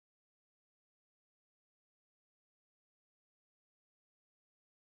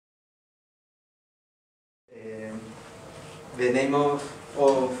The name of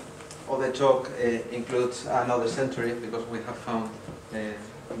the talk includes another century, because we have found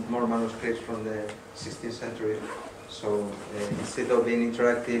more manuscripts from the 16th century. So instead of being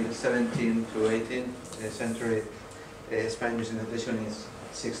interactive 17 to 18th century, Spanish music notation is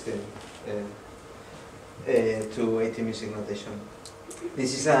 16 to 18 music notation.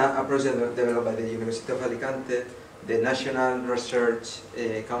 This is a project developed by the University of Alicante, the National Research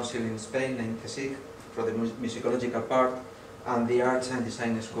Council in Spain, named CSIC, for the musicological part, and the Arts and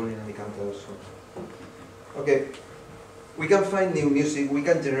Design School in Alicante also. Okay, we can find new music, we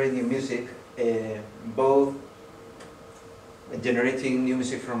can generate new music, both generating new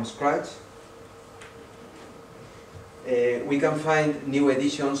music from scratch. We can find new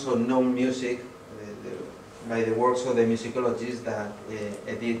editions of known music by the works of the musicologists that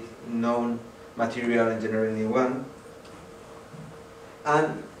edit known material and generate new one.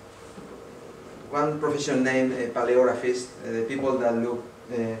 And one profession named paleographist, the people that look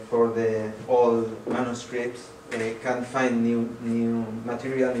for the old manuscripts can find new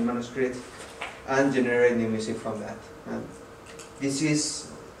material, new manuscripts, and generate new music from that. And this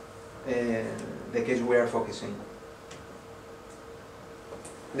is the case we are focusing.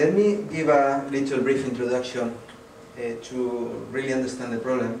 Let me give a little brief introduction to really understand the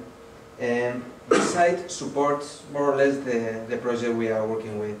problem. This site supports more or less the project we are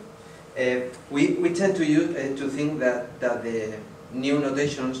working with. We tend to think that the new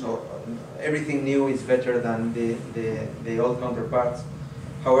notations, or everything new, is better than the old counterparts.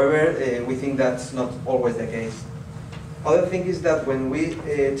 However, we think that's not always the case. Other thing is that when we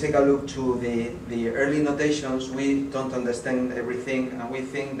take a look to the early notations, we don't understand everything, and we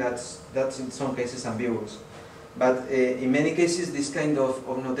think that's in some cases ambiguous. But in many cases, this kind of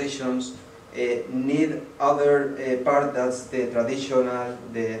notations need other part, that's the traditional,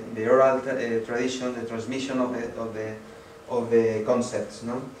 the oral tradition, the transmission of the concepts.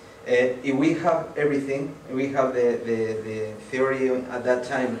 No? If we have everything, we have the theory at that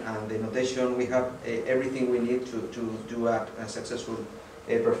time and the notation, we have everything we need to do a successful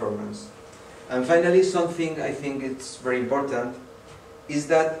performance. And finally, something I think it's very important is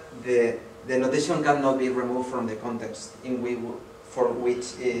that the notation cannot be removed from the context for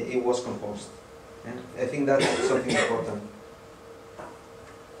which it was composed. Yeah? I think that's something important.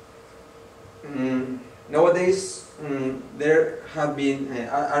 Nowadays, there have been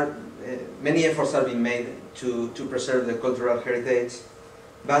many efforts have been made to preserve the cultural heritage,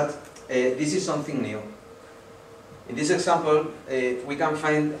 but this is something new. In this example, we can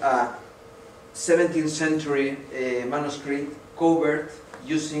find a 17th century manuscript covered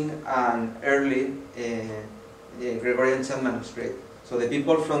using an early Gregorian chant manuscript. So the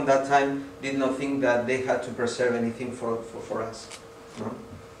people from that time did not think that they had to preserve anything for us. No?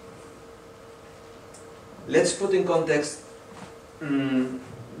 Let's put in context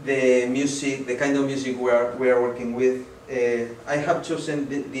the music, the kind of music we are working with. I have chosen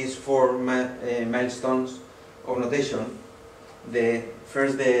these four milestones of notation.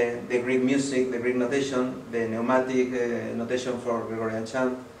 First, the Greek music, the Greek notation, the neumatic notation for Gregorian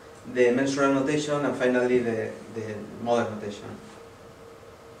chant, the mensural notation, and finally the modern notation.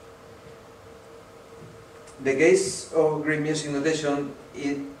 The case of Greek music notation,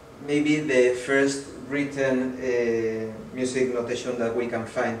 it may be the first written music notation that we can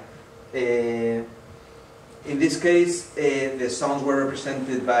find. In this case, the sounds were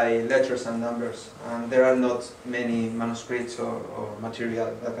represented by letters and numbers, and there are not many manuscripts or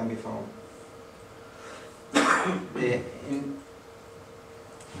material that can be found. In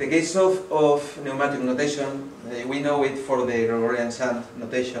the case of pneumatic notation, we know it for the Gregorian chant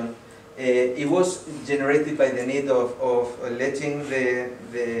notation. It was generated by the need of letting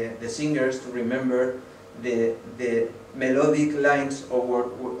the singers to remember the melodic lines of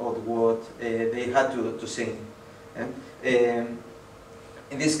what they had to sing. In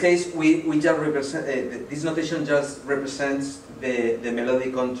this case, we just represent this notation just represents the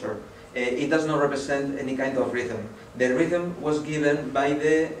melodic contour. It does not represent any kind of rhythm. The rhythm was given by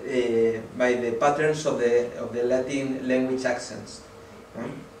the patterns of the Latin language accents.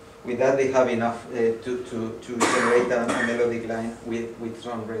 With that, they have enough to generate a melodic line with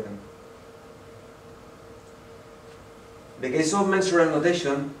some rhythm. The case of mensural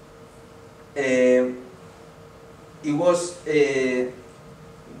notation, it was the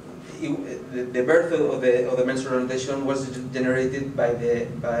birth of the mensural notation was generated by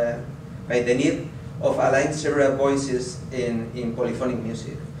the need of aligning several voices in polyphonic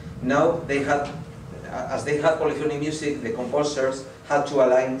music. Now as they had polyphonic music, the composers had to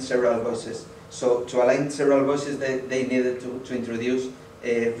align several voices. So to align several voices, they needed to introduce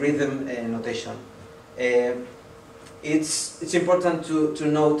a rhythm notation. It's important to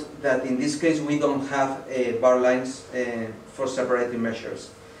note that in this case we don't have bar lines for separating measures.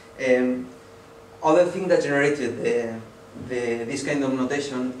 Other thing that generated this kind of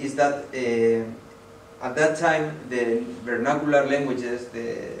notation is that at that time the vernacular languages,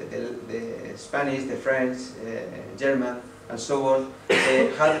 the Spanish, the French, German, and so on,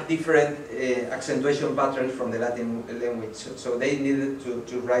 had different accentuation patterns from the Latin language, so they needed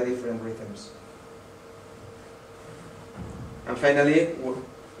to write different rhythms. And finally,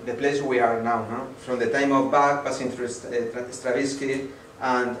 the place we are now, no? From the time of Bach, passing through Stravinsky,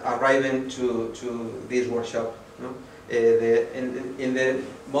 and arriving to this workshop. No? In the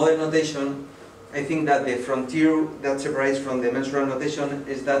modern notation, I think that the frontier that separates from the mensural notation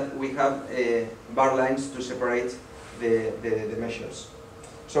is that we have bar lines to separate the measures.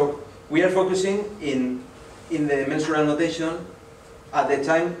 So we are focusing in the mensural notation. At the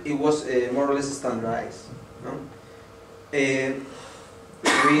time, it was more or less standardized. No?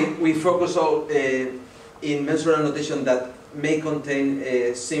 We focus all in mensural notation that may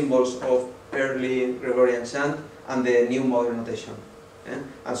contain symbols of early Gregorian chant and the new modern notation,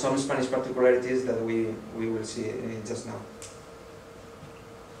 and some Spanish particularities that we will see just now.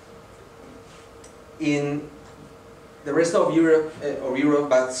 In the rest of Europe,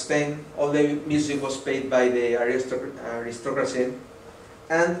 but Spain, all the music was paid by the aristocracy,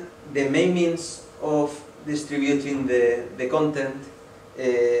 and the main means of distributing the content,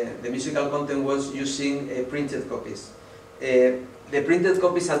 the musical content, was using printed copies. The printed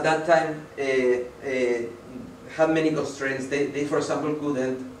copies at that time had many constraints. They for example,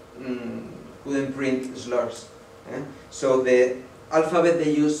 couldn't print slurs. So the alphabet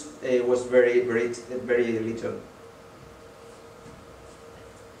they used was very little.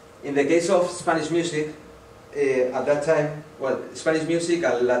 In the case of Spanish music, at that time, well, Spanish music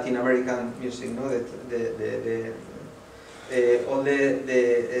and Latin American music, no, all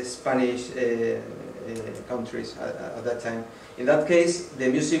the Spanish countries at that time. In that case, the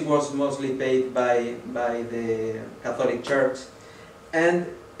music was mostly paid by the Catholic Church, and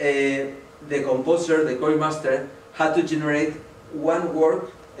the composer, the choir master, had to generate one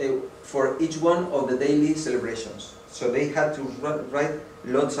work for each one of the daily celebrations. So they had to write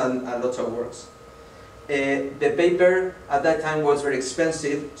lots and lots of works. The paper at that time was very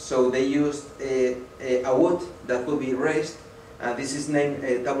expensive, so they used a wood that could be raised. This is named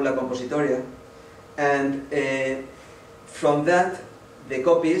tabula compositoria, and from that the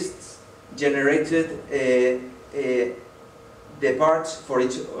copyists generated the parts for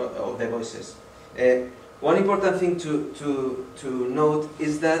each of the voices. One important thing to note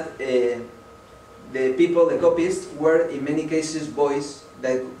is that the people, the copyists, were in many cases boys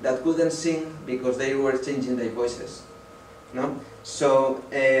that couldn't sing because they were changing their voices. No? So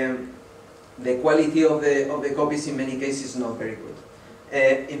the quality of the copies in many cases is not very good.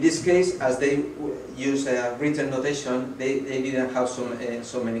 In this case, as they use written notation, they didn't have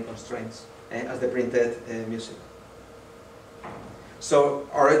so many constraints as the printed music. So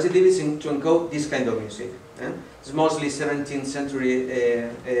our objective is to encode this kind of music. It's mostly 17th century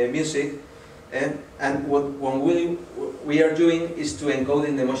music, and what we are doing is to encode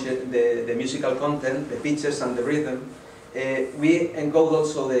in the musical content, the pitches and the rhythm. We encode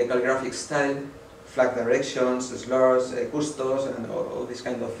also the calligraphic style, flag directions, slurs, custos, and all these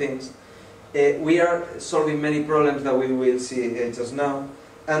kind of things. We are solving many problems that we will see just now,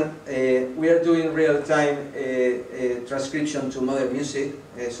 and we are doing real-time transcription to modern music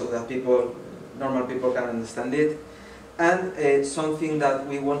so that normal people can understand it. And something that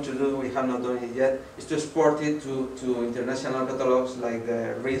we want to do, we have not done it yet, is to export it to international catalogs like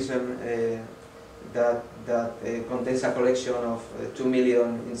the Rizo that contains a collection of 2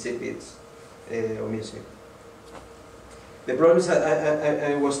 million incipients of music. The problems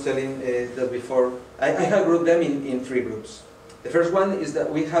I was telling that before, I have grouped them in 3 groups. The first one is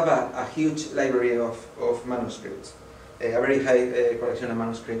that we have a huge library of manuscripts, a very high collection of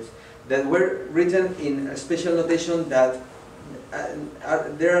manuscripts that were written in a special notation that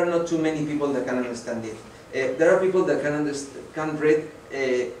there are not too many people that can understand it. There are people that can read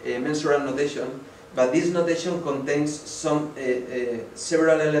a mensural notation, but this notation contains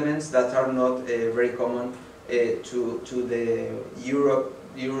several elements that are not very common to the Europe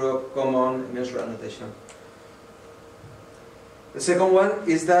common mensural notation. The second one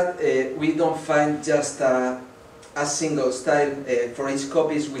is that we don't find just a single style. For each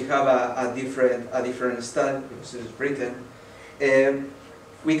copies we have a different style because it's written.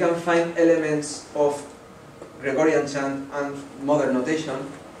 We can find elements of Gregorian chant and modern notation,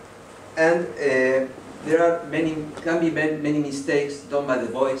 and there are many mistakes done by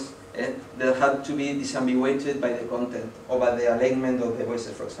the boys that had to be disambiguated by the content or by the alignment of the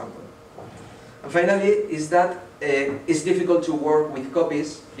voices, for example. And finally, is that it's difficult to work with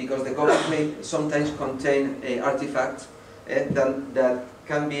copies because the copies may sometimes contain artifacts that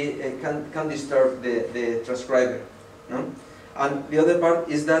can disturb the transcriber. No? And the other part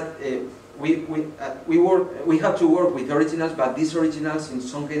is that we have to work with originals, but these originals in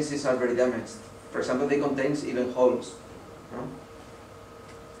some cases are very damaged. For example, they contain even holes. No?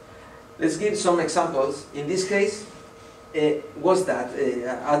 Let's give some examples. In this case, was that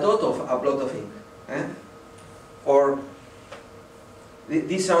a dot of a blot of ink, or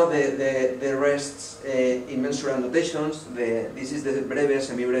these are the rests in mensural notations. This is the breve,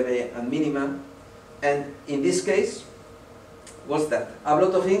 semi-breve, and minima. And in this case, what's that? A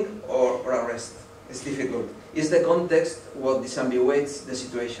blot of ink or a rest? It's difficult. It's the context what disambiguates the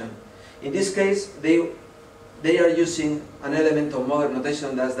situation. In this case, they are using an element of modern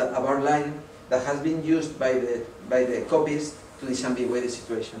notation, that's a bar line that has been used by the copyist to disambiguate the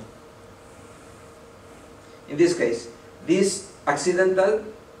situation. In this case, this accidental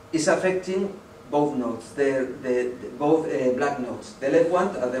is affecting both notes, both black notes, the left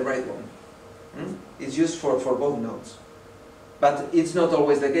one and the right one. It's used for both notes. But it's not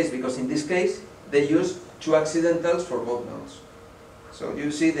always the case, because in this case, they use two accidentals for both notes. So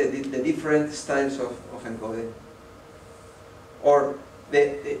you see the different styles of encoding. Or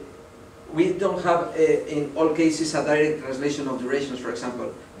we don't have, in all cases, a direct translation of durations, for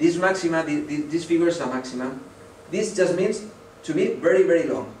example. These maxima, these figures are maxima. This just means to be very, very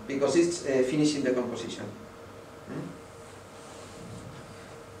long, because it's finishing the composition.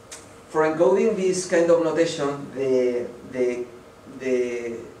 For encoding this kind of notation, the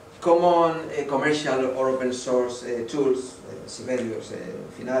common commercial or open source tools, Sibelius,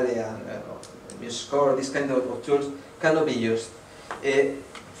 Finale, and MuseScore, this kind of tools cannot be used.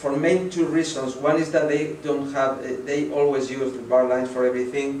 For main two reasons. One is that they don't have, they always use the bar lines for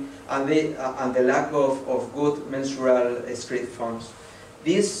everything, and the lack of good mensural script fonts.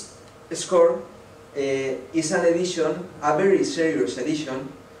 This score is an edition, a very serious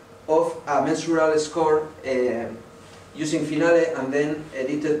edition, of a mensural score using Finale and then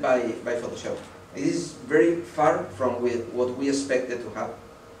edited by Photoshop. It is very far from what we expected to have.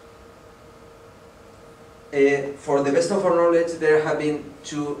 For the best of our knowledge, there have been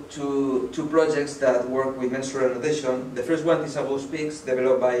two projects that work with mensural notation. The first one is Above Speaks,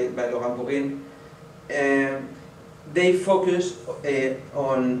 developed by Laurent Bourrin. They focus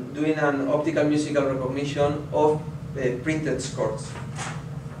on doing an optical musical recognition of printed scores.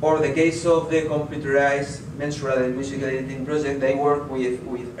 Or the case of the computerized mensural musical editing project, they work with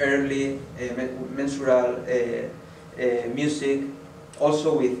early mensural music,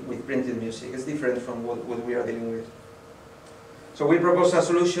 also with printed music. It's different from what we are dealing with. So we propose a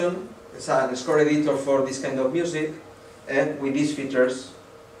solution. It's a score editor for this kind of music, with these features.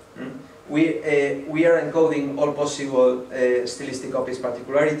 We are encoding all possible stylistic copies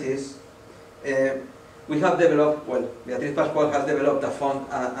particularities. We have developed, well, Beatriz Pascual has developed a font,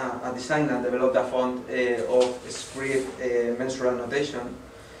 a design and developed a font of script mensural notation.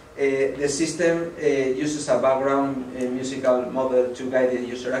 The system uses a background musical model to guide the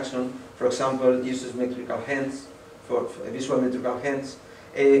user action. For example, it uses metrical hands, for visual metrical hands.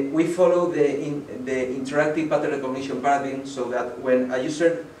 We follow the interactive pattern recognition paradigm, so that when a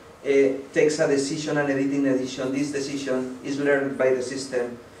user takes a decision, an editing decision, this decision is learned by the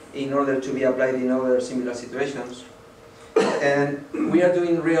system in order to be applied in other similar situations. And we are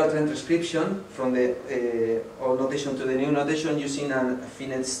doing real-time transcription from the old notation to the new notation using an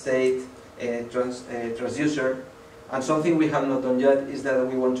finite state transducer. And something we have not done yet is that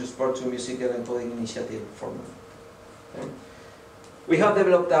we want to export to musical encoding initiative format. Okay. We have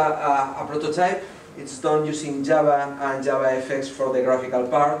developed a prototype. It's done using Java and JavaFX for the graphical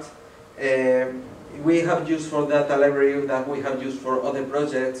part. We have used for that a library that we have used for other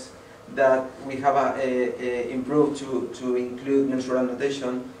projects that we have improved to include mensural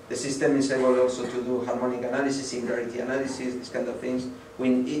notation. The system is able also to do harmonic analysis, singularity analysis, these kind of things.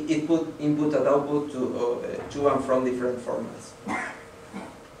 When it put input and output to and from different formats.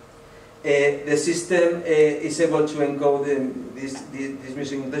 The system is able to encode this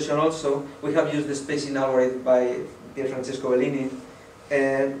music notation also. We have used the spacing algorithm by Francesco Bellini.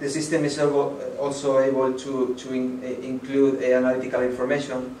 The system is also able to include analytical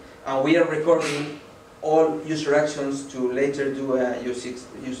information, and we are recording all user actions to later do a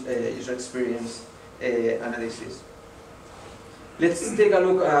user experience analysis. Let's take a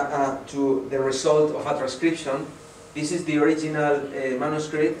look to the result of a transcription. This is the original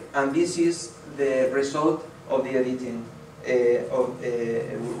manuscript, and this is the result of the editing.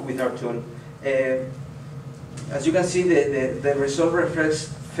 with our tool. As you can see, the result reflects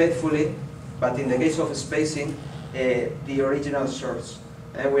faithfully, but in the case of spacing, the original source.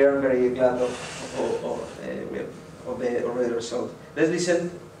 And we are very glad of the result. Let's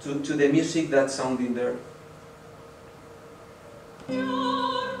listen to the music that's sounding there.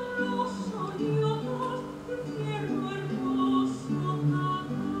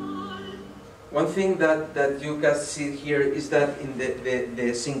 One thing that you can see here is that in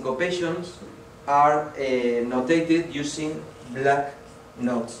the syncopations are notated using black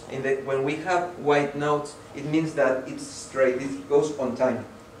notes. When we have white notes, it means that it's straight, it goes on time.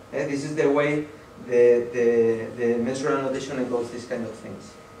 This is the way the measural notation encodes these kind of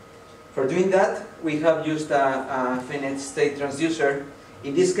things. For doing that, we have used a finite state transducer.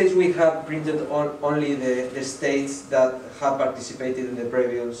 In this case, we have printed only the states that have participated in the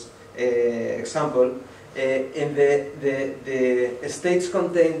previous example. And the states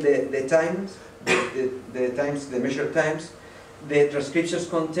contain the times, the measured times. The transcriptions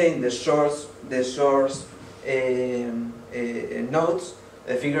contain the source nodes,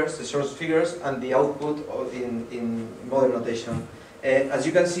 figures, the source figures, and the output in model notation. As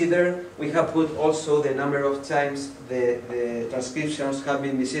you can see there, we have put also the number of times the transcriptions have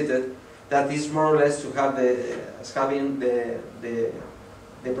been visited. That is more or less to have having the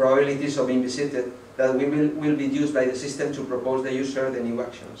probabilities of being visited that will be used by the system to propose the user the new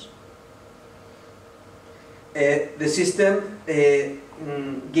actions. The system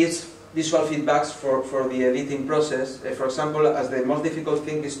gives visual feedbacks for the editing process. For example, as the most difficult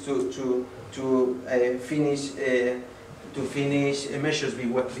thing is to finish measures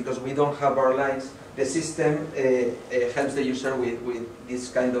because we don't have our lines, the system helps the user with this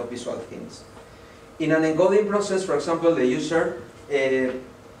kind of visual things. In an encoding process, for example, the user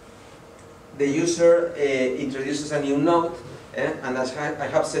introduces a new node, and as I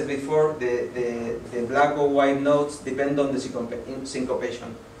have said before, the black or white nodes depend on the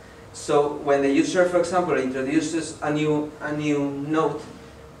syncopation. So when the user, for example, introduces a new node,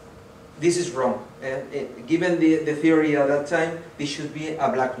 this is wrong. Given the theory at that time, this should be a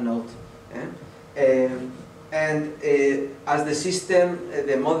black node. As the system,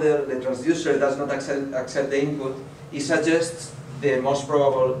 the model, the transducer does not accept the input, it suggests the most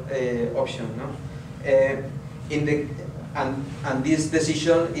probable option. No? And this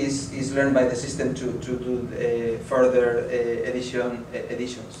decision is learned by the system to do further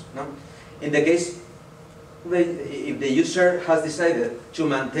editions. No? In the case, if the user has decided to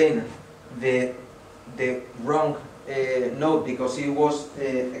maintain the wrong node because it was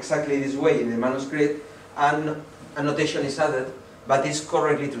exactly this way in the manuscript, and annotation is added, but it's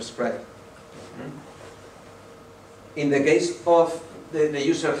correctly transcribed. In the case of the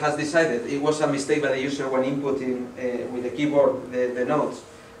user has decided it was a mistake by the user when inputting with the keyboard the notes,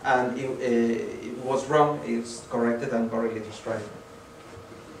 and it was wrong, it's corrected and correctly transcribed.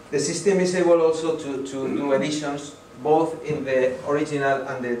 The system is able also to do editions both in the original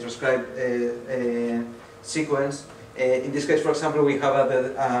and the transcribed sequence. In this case, for example, we have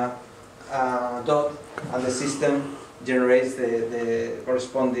added a dot, and the system generates the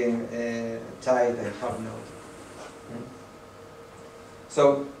corresponding tied and half note.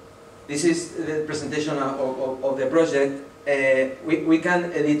 So this is the presentation of the project. We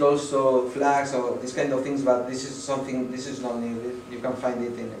can edit also flags or this kind of things, but this is not new. You can find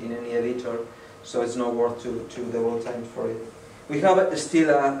it in any editor, so it's not worth to devote time for it. We have still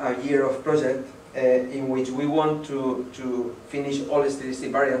a year of project in which we want to finish all the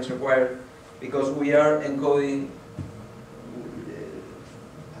stylistic variants required, because we are encoding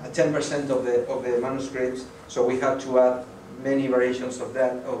 10% of the manuscripts, so we have to add many variations of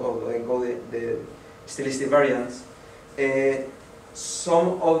that, of the stylistic variants.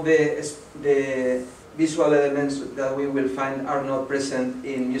 Some of the visual elements that we will find are not present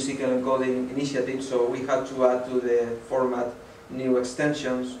in musical encoding initiatives, so we have to add to the format new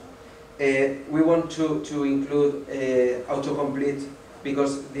extensions. We want to include autocomplete,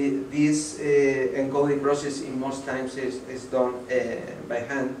 because this encoding process in most times is done by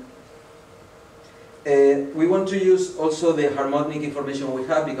hand. We want to use also the harmonic information we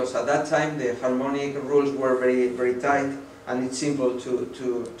have, because at that time the harmonic rules were very tight, and it's simple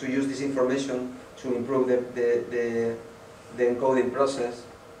to use this information to improve the encoding process.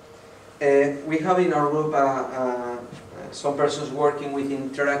 We have in our group some persons working with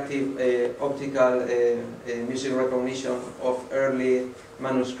interactive optical music recognition of early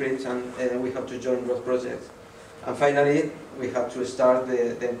manuscripts, and we have to join both projects. And finally, we have to start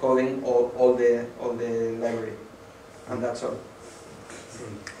the encoding of all the library, and that's all.